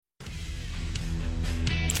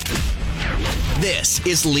This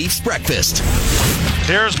is Leafs Breakfast.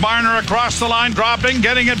 Here's Marner across the line, dropping,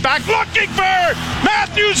 getting it back, looking for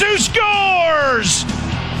Matthews, who scores!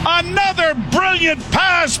 Another brilliant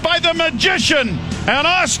pass by the magician, and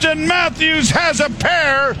Austin Matthews has a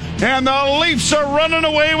pair, and the Leafs are running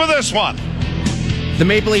away with this one. The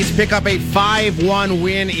Maple Leafs pick up a 5-1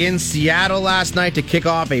 win in Seattle last night to kick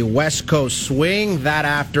off a West Coast swing. That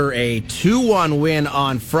after a 2-1 win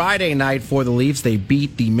on Friday night for the Leafs. They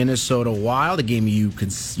beat the Minnesota Wild, a game you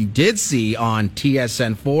did see on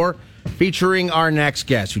TSN4, featuring our next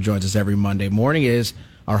guest, who joins us every Monday morning, is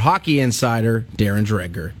our hockey insider, Darren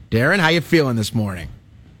Dreger. Darren, how you feeling this morning?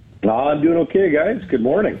 I'm doing okay, guys. Good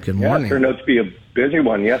morning. Good morning. Yeah, it turned out to be a busy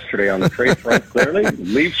one yesterday on the trade front, clearly.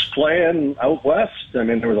 Leafs playing out west. I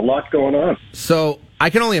mean, there was a lot going on. So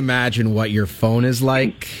I can only imagine what your phone is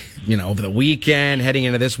like, over the weekend, heading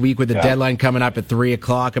into this week with the deadline coming up at 3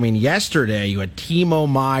 o'clock. I mean, yesterday you had Timo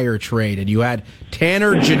Meier traded. You had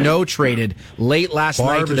Tanner Jeannot traded late last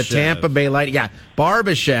night to the Tampa Bay Lightning. Yeah,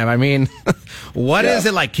 Barbashev. I mean, what is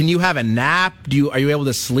it like? Can you have a nap? Are you able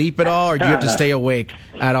to sleep at all, or do you have to stay awake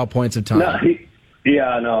at all points of time?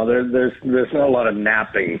 There's not a lot of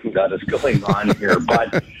napping that is going on here.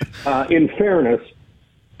 But in fairness,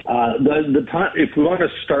 the time, if we want to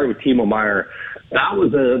start with Timo Meier, that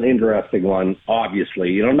was an interesting one,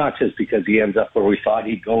 obviously. Not just because he ends up where we thought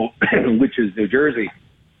he'd go, which is New Jersey,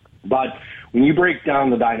 but when you break down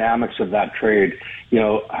the dynamics of that trade,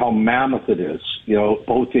 how mammoth it is,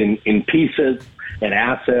 both in pieces and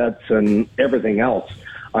assets and everything else.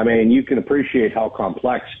 I mean, you can appreciate how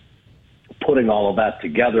complex putting all of that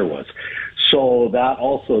together was. So that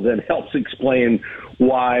also then helps explain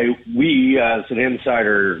why we, as an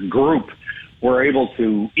insider group, were able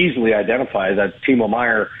to easily identify that Timo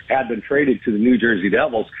Meier had been traded to the New Jersey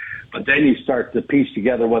Devils. But then you start to piece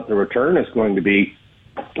together what the return is going to be.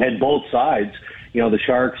 And both sides, the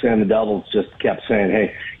Sharks and the Devils just kept saying,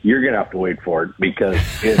 hey, you're going to have to wait for it because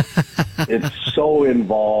it's so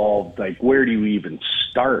involved. Like, where do you even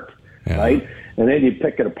start, right? And then you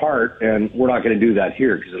pick it apart, and we're not going to do that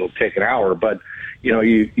here because it'll take an hour. But,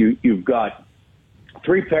 you've got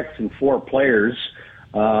 3 picks and 4 players,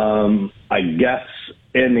 I guess,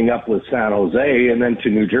 ending up with San Jose and then to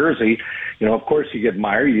New Jersey. Of course, you get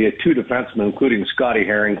Meier, you get 2 defensemen, including Scotty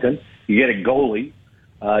Harrington. You get a goalie.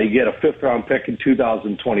 You get a 5th-round pick in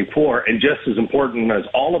 2024. And just as important as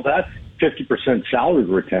all of that, 50% salary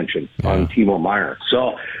retention on Timo Meier.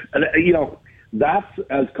 So, that's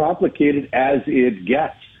as complicated as it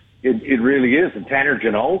gets. It really is. And Tanner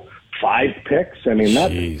Jeannot, 5 picks. I mean,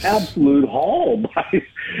 that's an absolute haul by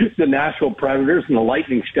the Nashville Predators, and the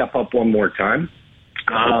Lightning step up one more time.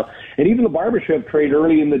 And even the Barbashev trade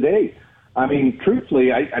early in the day. I mean,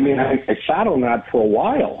 truthfully, I sat on that for a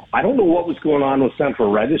while. I don't know what was going on with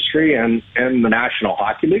Central Registry and the National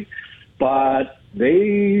Hockey League, but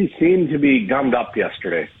they seemed to be gummed up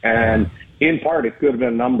yesterday. And in part, it could have been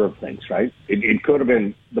a number of things, right? It could have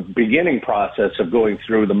been the beginning process of going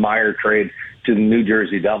through the Meier trade to the New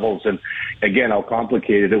Jersey Devils, and again, how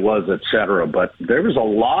complicated it was, et cetera. But there was a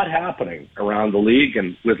lot happening around the league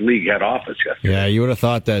and with league head office yesterday. Yeah, you would have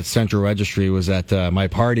thought that Central Registry was at my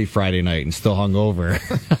party Friday night and still hungover.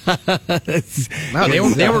 No,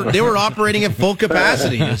 they were operating at full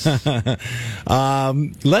capacity.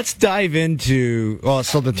 Let's dive into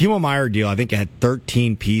so the Timo Meier deal. I think it had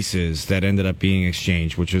 13 pieces that ended up being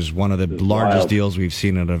exchanged, which is one of the largest deals we've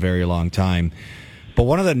seen in a very long time. But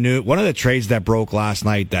one of the trades that broke last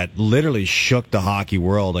night that literally shook the hockey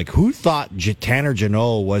world. Like, who thought Tanner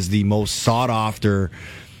Jeannot was the most sought after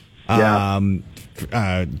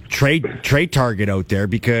trade target out there?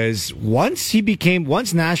 Because once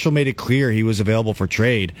Nashville made it clear he was available for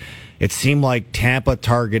trade, it seemed like Tampa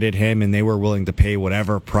targeted him and they were willing to pay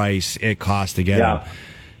whatever price it cost to get him.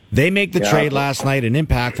 They make the trade last night, an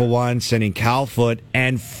impactful one, sending Cal Foote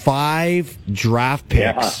and 5 draft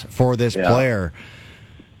picks for this player.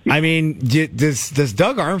 I mean, does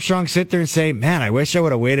Doug Armstrong sit there and say, man, I wish I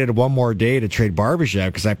would have waited one more day to trade Barbashev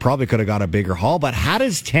because I probably could have got a bigger haul? But how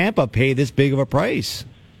does Tampa pay this big of a price?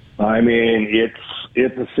 I mean,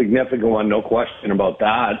 it's a significant one, no question about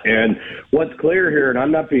that. And what's clear here, and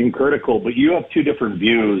I'm not being critical, but you have 2 different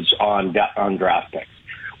views on draft picks.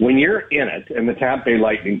 When you're in it, and the Tampa Bay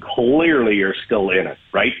Lightning clearly are still in it,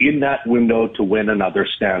 right? In that window to win another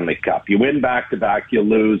Stanley Cup. You win back-to-back, you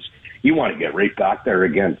lose. You want to get right back there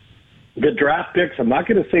again. The draft picks, I'm not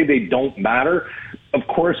going to say they don't matter. Of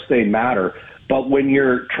course they matter. But when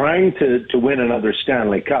you're trying to win another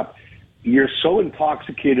Stanley Cup, you're so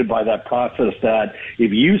intoxicated by that process that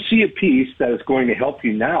if you see a piece that is going to help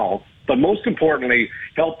you now, but most importantly,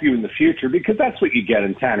 help you in the future, because that's what you get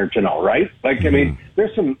in Tanner Jeannot, right? Like, I mean,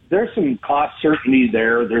 there's some cost certainty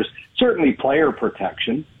there. There's certainly player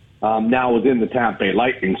protection now within the Tampa Bay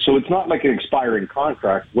Lightning. So it's not like an expiring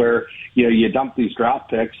contract where, you dump these draft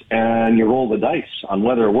picks and you roll the dice on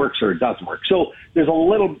whether it works or it doesn't work. So there's a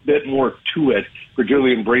little bit more to it for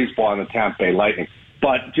Julian Brisebois and the Tampa Bay Lightning.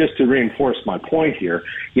 But just to reinforce my point here,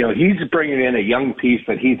 he's bringing in a young piece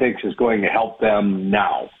that he thinks is going to help them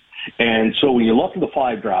now. And so when you look at the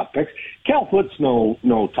 5 draft picks, Cal Foote's no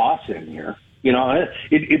toss in here.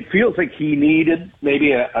 It feels like he needed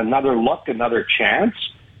maybe another look, another chance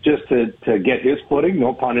just to get his footing,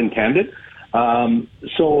 no pun intended.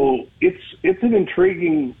 So it's an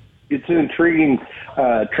intriguing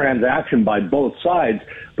transaction by both sides.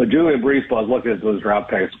 But Julian Brisebois is looking at those draft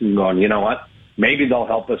picks and going, you know what? Maybe they'll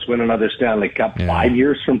help us win another Stanley Cup 5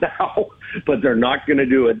 years from now, but they're not going to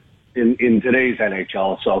do it in today's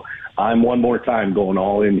NHL. So I'm one more time going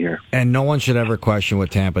all in here. And no one should ever question what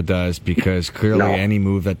Tampa does, because clearly any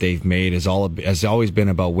move that they've made has always been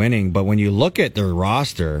about winning. But when you look at their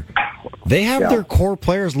roster, they have their core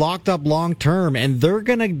players locked up long term, and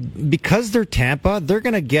because they're Tampa, they're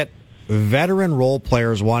going to get veteran role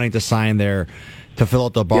players wanting to sign there to fill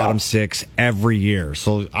out the bottom 6 every year.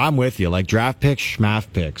 So I'm with you. Like draft picks,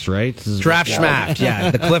 schmaff picks, right? Draft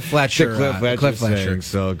schmaff, the Cliff Fletcher. Cliff Fletcher.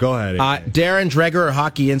 So go ahead. Darren Dreger, our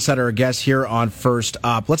Hockey Insider, our guest here on First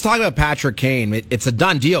Up. Let's talk about Patrick Kane. It's a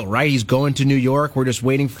done deal, right? He's going to New York. We're just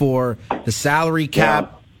waiting for the salary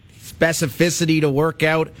cap specificity to work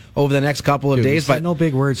out over the next couple of days. But no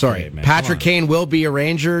big words. Sorry, man. Patrick Kane will be a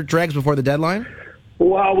Ranger, Dregs, before the deadline?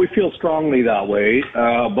 Well, we feel strongly that way,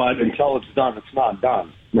 but until it's done, it's not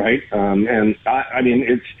done, right? And I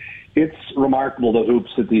mean, it's remarkable the hoops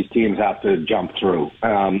that these teams have to jump through.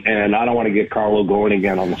 And I don't want to get Carlo going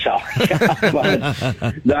again on the salary cap,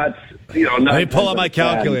 but that's, Let me pull out my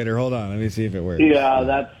calculator. Hold on. Let me see if it works.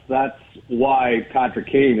 Yeah, that's why Patrick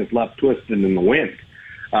Kane is left twisted in the wind.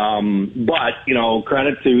 But,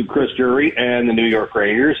 credit to Chris Drury and the New York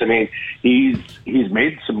Rangers. I mean, he's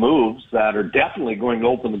made some moves that are definitely going to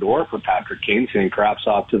open the door for Patrick Kane, sending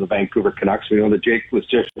Kravtsov to the Vancouver Canucks. We know that Jake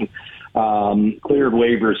Leschyshyn cleared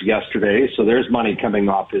waivers yesterday, so there's money coming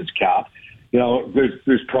off his cap.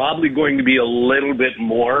 There's probably going to be a little bit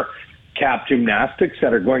more cap gymnastics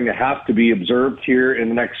that are going to have to be observed here in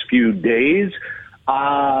the next few days.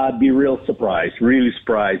 I'd be really surprised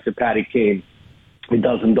if Patty Kane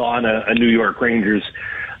doesn't don a New York Rangers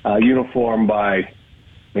uniform by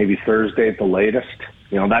maybe Thursday at the latest.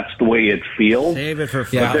 That's the way it feels. Save it for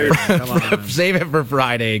Friday. Save it for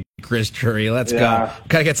Friday, Chris Drury. Let's go.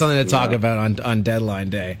 Gotta get something to talk about on deadline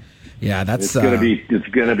day. Yeah, that's it's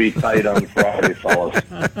gonna be tight on Friday,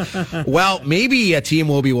 fellas. Well, maybe a team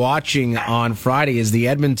we'll be watching on Friday is the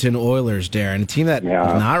Edmonton Oilers, Darren, a team that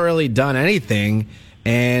has not really done anything.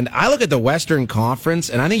 And I look at the Western Conference,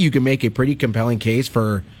 and I think you can make a pretty compelling case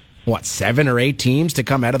for 7 or 8 teams to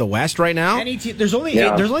come out of the West right now. There's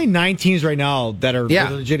only 9 teams right now that are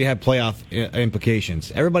legit have playoff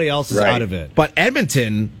implications. Everybody else is out of it. But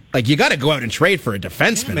Edmonton, you got to go out and trade for a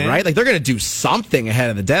defenseman, right? They're going to do something ahead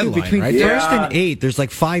of the deadline. Between right? first and 8, there's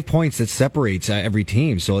 5 points that separates every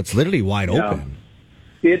team, so it's literally wide open.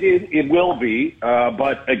 It will be,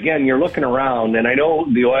 but again, you're looking around, and I know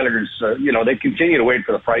the Oilers, they continue to wait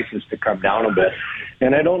for the prices to come down a bit,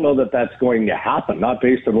 and I don't know that that's going to happen, not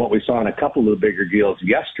based on what we saw in a couple of the bigger deals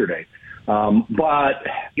yesterday. But,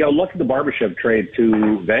 look at the Barbashev trade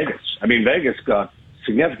to Vegas. I mean, Vegas got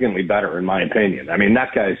significantly better, in my opinion. I mean,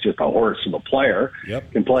 that guy's just a horse of a player,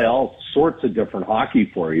 can play all sorts of different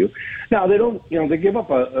hockey for you. Now, they don't, they give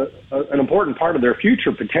up an important part of their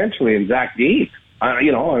future potentially in Zach Dean.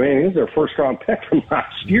 He's their first-round pick from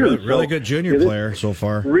last year. Really good junior player so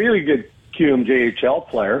far. Really good QMJHL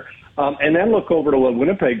player. And then look over to what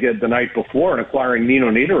Winnipeg did the night before in acquiring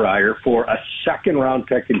Nino Niederreiter for a second-round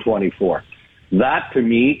pick in 24. That, to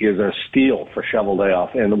me, is a steal for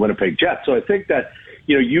Cheveldayoff and the Winnipeg Jets. So I think that,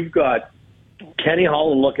 you've got Kenny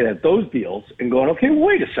Holland looking at those deals and going, okay,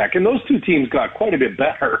 wait a second. Those two teams got quite a bit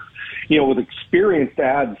better, with experienced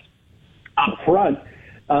ads up front.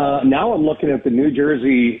 Now I'm looking at the New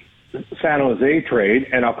Jersey San Jose trade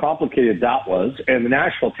and how complicated that was, and the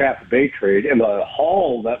Nashville Tampa Bay trade, and the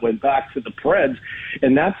haul that went back to the Preds,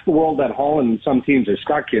 and that's the world that Holland and some teams are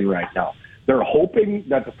stuck in right now. They're hoping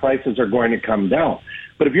that the prices are going to come down.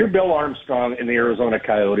 But if you're Bill Armstrong in the Arizona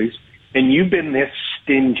Coyotes, and you've been this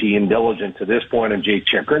stingy and diligent to this point on Jake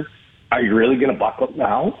Chychrun, are you really going to buckle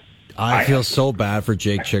now? I feel so bad for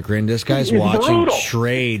Jake Chychrun. This guy's watching brutal.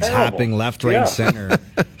 trades happening left, right, center.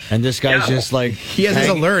 And this guy's just like... He has his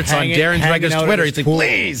alerts on Darren Dreger's Twitter. He's like,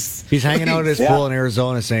 please. He's hanging out at his pool in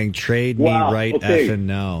Arizona saying, trade me right effing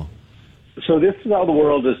now. So this is how the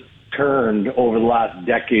world has turned over the last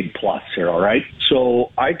decade plus here, all right?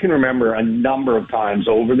 So I can remember a number of times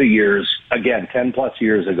over the years, again, 10 plus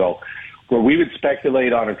years ago, where we would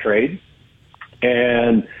speculate on a trade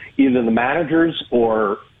and either the managers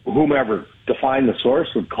or whomever defined the source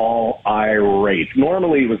would call irate.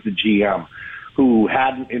 Normally it was the GM who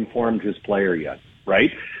hadn't informed his player yet,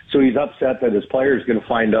 right? So he's upset that his player is going to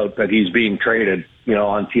find out that he's being traded,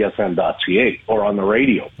 on TSN.ca or on the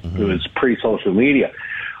radio. It was pre-social media.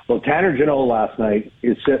 Well, Tanner Jeannot last night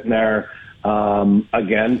is sitting there,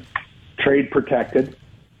 again, trade protected,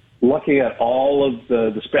 looking at all of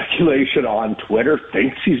the speculation on Twitter,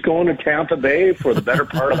 thinks he's going to Tampa Bay for the better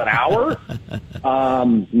part of an hour.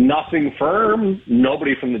 Nothing firm.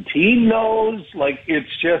 Nobody from the team knows.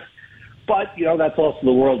 It's just, but, that's also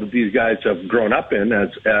the world that these guys have grown up in as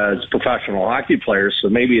professional hockey players, so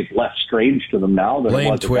maybe it's less strange to them now than it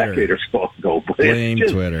was a decade or so ago. But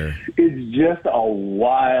Twitter. It's just a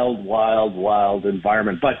wild, wild, wild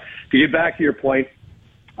environment. But to get back to your point,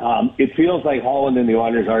 it feels like Holland and the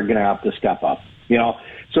Oilers are going to have to step up.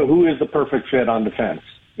 So who is the perfect fit on defense?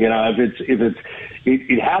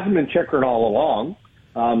 It hasn't been Chychrun all along.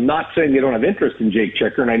 Not saying they don't have interest in Jake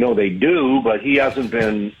Chychrun. I know they do, but he hasn't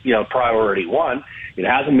been, priority one. It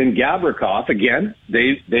hasn't been Gavrikov. Again,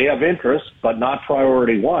 they have interest, but not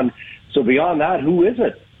priority one. So beyond that, who is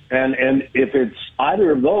it? And if it's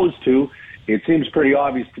either of those two, it seems pretty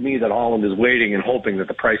obvious to me that Holland is waiting and hoping that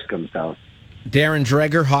the price comes down. Darren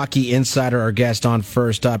Dreger, Hockey Insider, our guest on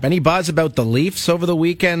First Up. Any buzz about the Leafs over the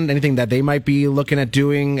weekend? Anything that they might be looking at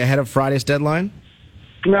doing ahead of Friday's deadline?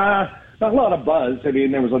 Not a lot of buzz. I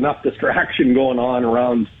mean, there was enough distraction going on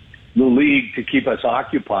around the league to keep us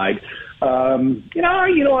occupied. You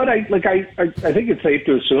know what? I think it's safe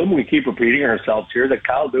to assume, we keep repeating ourselves here, that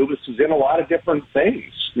Kyle Dubas is in a lot of different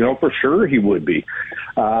things. For sure he would be.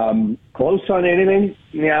 Close on anything?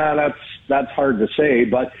 Yeah, that's hard to say.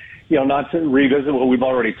 But not to revisit what we've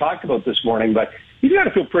already talked about this morning, but he's got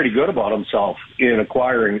to feel pretty good about himself in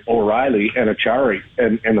acquiring O'Reilly and Achari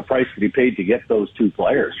and the price that he paid to get those two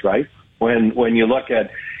players, right? When you look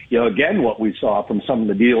at, again, what we saw from some of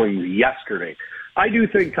the dealings yesterday. I do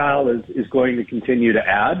think Kyle is going to continue to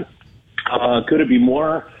add. Could it be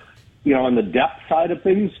more, on the depth side of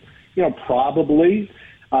things? Probably.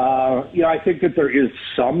 I think that there is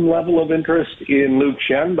some level of interest in Luke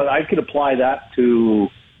Schenn, but I could apply that to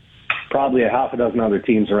probably a half a dozen other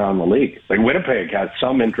teams around the league. Like Winnipeg has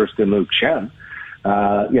some interest in Luke Schenn.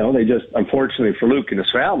 They just, unfortunately for Luke and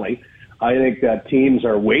his family, I think that teams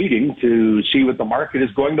are waiting to see what the market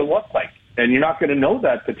is going to look like. And you're not going to know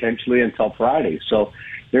that potentially until Friday. So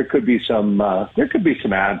there could be some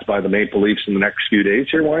ads by the Maple Leafs in the next few days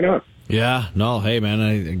here. Why not? Yeah, no, hey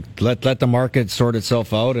man, let the market sort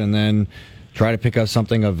itself out and then try to pick up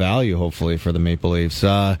something of value, hopefully, for the Maple Leafs.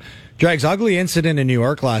 Dregs, ugly incident in New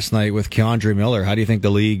York last night with Keandre Miller. How do you think the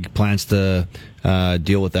league plans to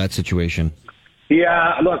deal with that situation?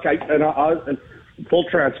 Yeah, look, full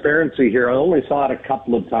transparency here, I only saw it a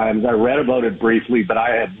couple of times. I read about it briefly, but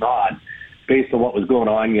I had not, based on what was going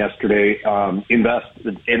on yesterday,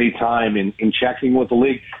 invested any time in checking with the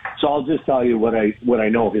league. So I'll just tell you what I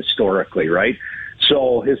know historically, right?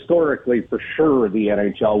 So historically, for sure, the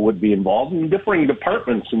NHL would be involved, and differing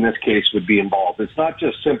departments in this case would be involved. It's not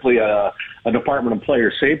just simply a Department of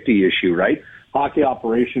Player Safety issue, right? Hockey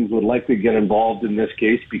operations would likely get involved in this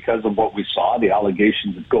case because of what we saw, the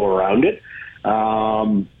allegations that go around it.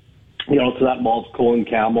 So that involves Colin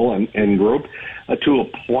Campbell and group. To a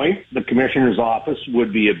point, the commissioner's office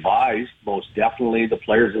would be advised, most definitely, the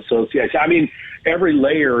Players Association. I mean, every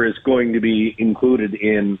layer is going to be included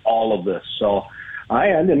in all of this. So,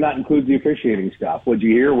 and that includes the officiating staff. What'd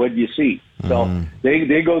you hear? What'd you see? So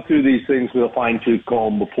they go through these things with a fine-tooth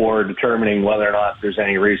comb before determining whether or not there's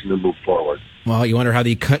any reason to move forward. Well, you wonder how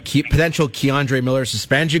the potential Keandre Miller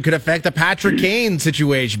suspension could affect the Patrick Kane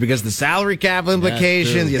situation because the salary cap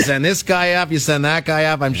implications. You send this guy up, you send that guy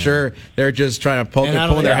up. I'm sure they're just trying to pulling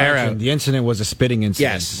their hair out. The incident was a spitting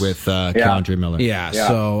incident with Keandre Miller. Yeah,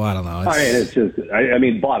 so I don't know. It's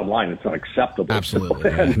just, bottom line, it's not acceptable.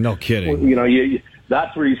 Absolutely. No kidding.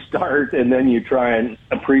 That's where you start, and then you try and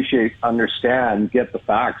appreciate, understand, get the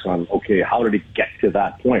facts on, okay, how did it get to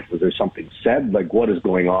that point? Was there something said? Like, what is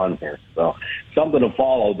going on here? So, something to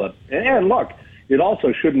follow. But, and look, it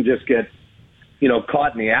also shouldn't just get,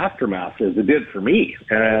 caught in the aftermath as it did for me.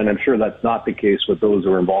 And I'm sure that's not the case with those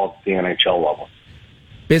who are involved at the NHL level.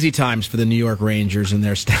 Busy times for the New York Rangers and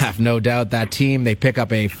their staff, no doubt. That team, they pick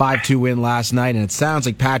up a 5-2 win last night, and it sounds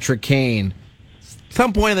like Patrick Kane,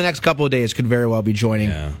 some point in the next couple of days, could very well be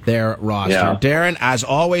joining their roster. Yeah. Darren, as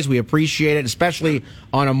always, we appreciate it, especially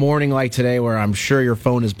on a morning like today where I'm sure your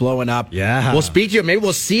phone is blowing up. Yeah. We'll speak to you. Maybe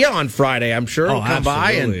we'll see you on Friday. I'm sure we'll come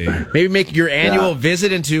by and maybe make your annual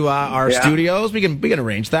visit into our studios. We can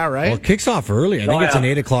arrange that, right? Well, it kicks off early. I think it's an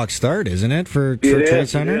 8 o'clock start, isn't it, for Trade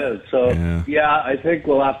Center? It is. So, I think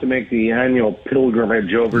we'll have to make the annual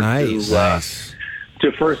pilgrimage over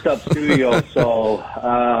to First Up Studio. So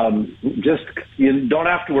just, you don't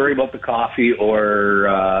have to worry about the coffee or,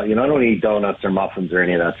 I don't eat donuts or muffins or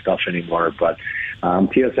any of that stuff anymore. But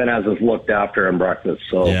TSN has us looked after on breakfast.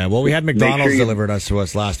 So we had McDonald's delivered to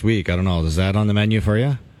us last week. I don't know. Is that on the menu for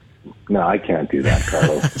you? No, I can't do that,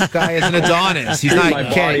 Carlos. This guy is an Adonis. He's not. My He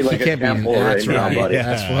body can't, like he can't a temple be. right That's now, right. buddy.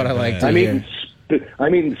 That's what I like to hear.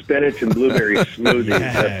 I'm eating spinach and blueberry smoothies.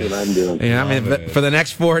 That's what I'm doing. Yeah, I mean, for the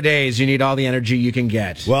next 4 days, you need all the energy you can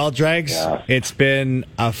get. Well, Dregs, it's been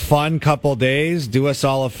a fun couple days. Do us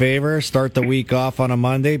all a favor. Start the week off on a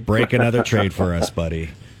Monday. Break another trade for us, buddy.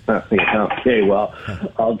 Okay, well,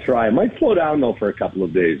 I'll try. It might slow down, though, for a couple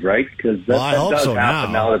of days, right? Because that does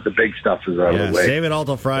happen now that the big stuff is out of the way. Save it all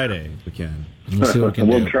till Friday if we can. We'll see what we can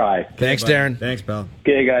do. We'll try. Thanks, Darren. Thanks, pal.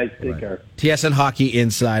 Okay, guys. Take care. TSN Hockey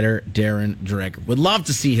Insider Darren Dreger. Would love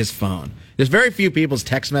to see his phone. There's very few people's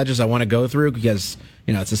text messages I want to go through because,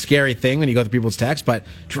 it's a scary thing when you go through people's texts, but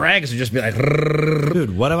Dregs would just be like,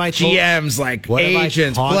 dude, what have I told GMs, like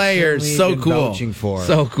agents, players, so cool.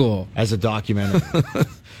 So cool. As a documentary.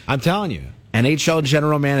 I'm telling you. NHL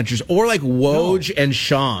general managers or like Woj and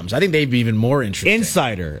Shams. I think they'd be even more interesting.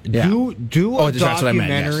 Insider. Do a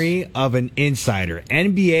documentary of an insider.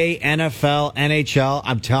 NBA, NFL, NHL.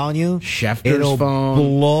 I'm telling you, Schefter's phone.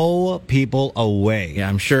 Blow people away. Yeah,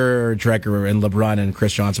 I'm sure Dreger and LeBron and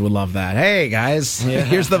Chris Johnson would love that. Hey, guys,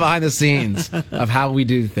 here's the behind the scenes of how we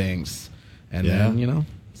do things. And then,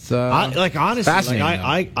 honestly,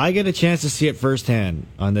 I get a chance to see it firsthand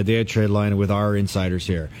on the day of trade line with our insiders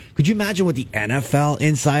here. Could you imagine what the NFL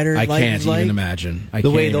insider? I can't even imagine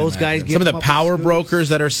the way those guys get some of the power brokers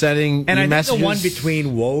that are sending and messages. I think the one between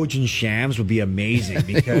Woj and Shams would be amazing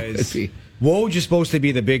because Woj is supposed to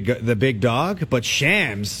be the big dog, but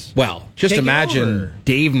Shams. Well, just imagine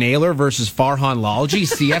Dave Naylor versus Farhan Lalji,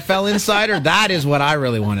 CFL insider. That is what I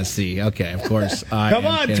really want to see. Okay, of course. Come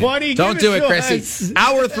on, kidding. 20. Don't do it, Chrissy.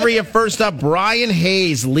 Hour 3 of First Up. Brian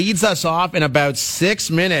Hayes leads us off in about 6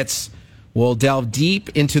 minutes. We'll delve deep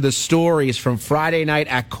into the stories from Friday night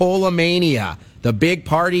at Colamania, the big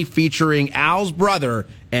party featuring Al's brother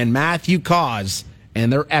and Matthew Cause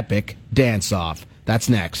and their epic dance-off. That's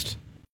next.